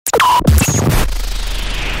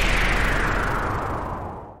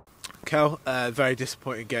Kel, very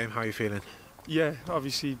disappointing game. How are you feeling? Yeah,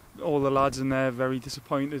 obviously all the lads in there very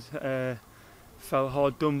disappointed. Felt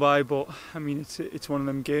hard done by, but I mean it's one of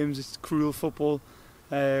them games. It's cruel football.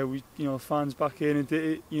 We fans back in and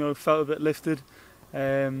it felt a bit lifted.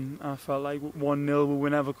 I felt like 1-0 we were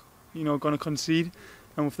never going to concede,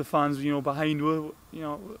 and with the fans behind us,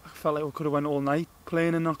 I felt like we could have went all night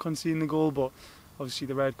playing and not conceding the goal. But obviously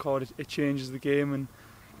the red card it changes the game, and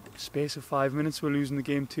in the space of 5 minutes we're losing the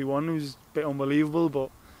game 2-1. It was a bit unbelievable, but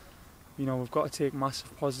we've got to take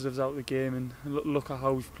massive positives out of the game and look at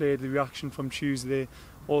how we've played. The reaction from Tuesday,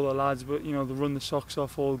 all the lads, but they run the socks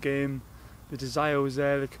off all game. The desire was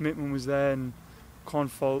there, the commitment was there, and can't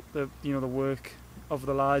fault the work of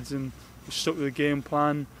the lads, and we stuck to the game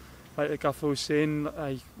plan. Like the gaffer was saying,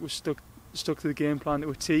 we stuck to the game plan to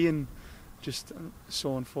a T, and just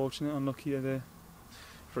so unfortunate, unlucky today.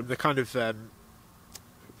 From the kind of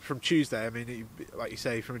from Tuesday, I mean, like you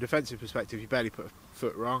say, from a defensive perspective, you barely put a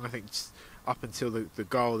foot wrong. I think up until the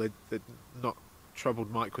goal, they'd not troubled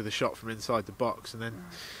Mike with a shot from inside the box, and then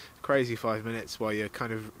crazy 5 minutes while you're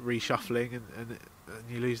kind of reshuffling and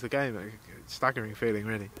you lose the game. It's a staggering feeling,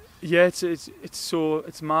 really. Yeah,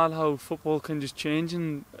 it's mad how football can just change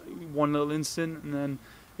in one little instant, and then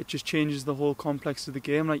it just changes the whole complex of the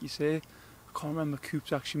game. Like you say, I can't remember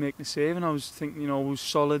Coops actually making a save, and I was thinking, it was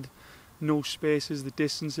solid, no spaces, the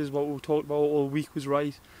distances, what we talked about all week was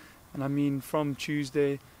right. And I mean, from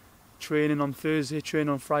Tuesday, training on Thursday, training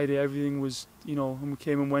on Friday, everything was, and we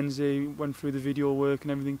came on Wednesday, went through the video work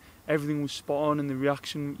and everything was spot on, and the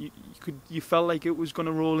reaction, you felt like it was going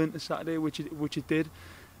to roll into Saturday, which it did.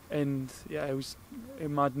 And yeah, it was a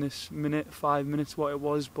madness 5 minutes what it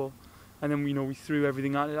was, and then we threw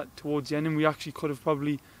everything at it towards the end, and we actually could have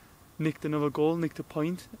probably nicked another goal, nicked a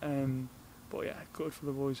point. But yeah, good for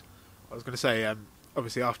the boys. I was going to say,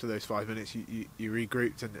 obviously after those 5 minutes you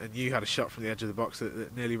regrouped and you had a shot from the edge of the box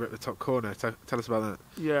that nearly ripped the top corner. Tell us about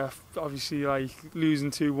that. Yeah, obviously like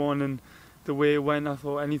losing 2-1 and the way it went, I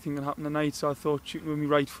thought anything can happen tonight, so I thought shooting with my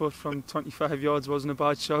right foot from 25 yards wasn't a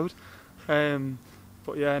bad shout.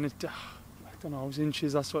 But yeah, and I don't know, it was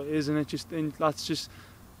inches, that's what it is, and that's just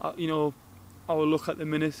our look at the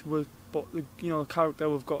minute. But the character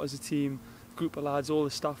we've got as a team, group of lads, all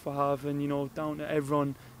the staff we have, and down to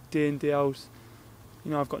everyone day in day out.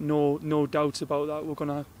 I've got no doubts about that. We're going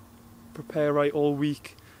to prepare right all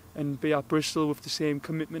week and be at Bristol with the same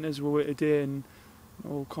commitment as we were today, and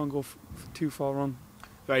we can't go too far wrong.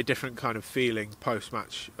 Very different kind of feeling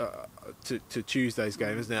post-match to Tuesday's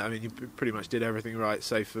game, isn't it? I mean, you pretty much did everything right,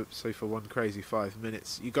 save for one crazy 5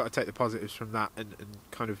 minutes. You've got to take the positives from that and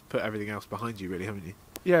kind of put everything else behind you, really, haven't you?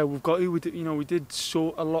 Yeah, we've got to. We did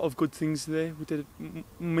a lot of good things today. We did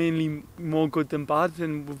mainly more good than bad,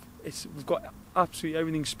 and we've got absolutely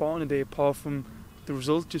everything spot on today, apart from the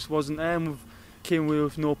result just wasn't there, and we've came away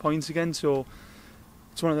with no points again. So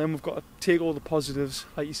it's one of them. We've got to take all the positives,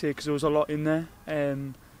 like you say, because there was a lot in there,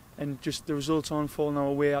 and just the results aren't falling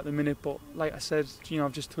our way at the minute. But like I said,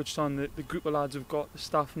 I've just touched on the group of lads we've got, the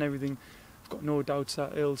staff and everything. I've got no doubts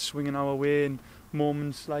that it'll swing in our way, and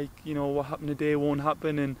moments like what happened today won't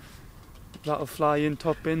happen, and that'll fly in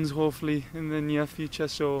top bins hopefully in the near future.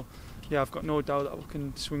 So yeah, I've got no doubt that we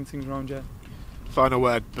can swing things around. Yeah. Final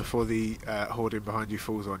word before the hoarding behind you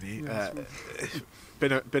falls on you.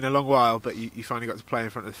 Been a long while, but you finally got to play in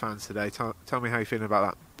front of the fans today. Tell me how you're feeling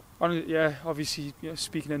about that. Yeah, obviously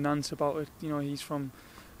speaking to Nance about it, he's from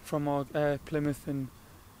Plymouth, and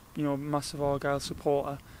massive Argyle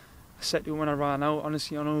supporter. I said to him when I ran out,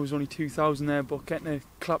 honestly, I know it was only 2,000 there, but getting to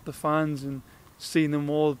clap the fans and seeing them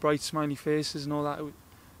all, bright smiley faces and all that,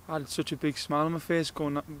 I had such a big smile on my face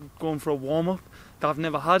going for a warm-up that I've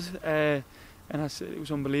never had. And I said it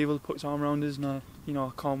was unbelievable. Put his arm around us, and I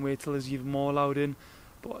can't wait till there's even more allowed in.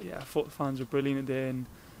 But yeah, I thought the fans were brilliant today, and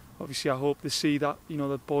obviously I hope to see that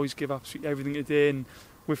the boys give absolutely everything today, and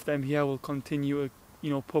with them here we'll continue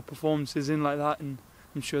to put performances in like that, and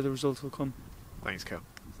I'm sure the results will come. Thanks, Kel.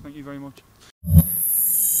 Thank you very much.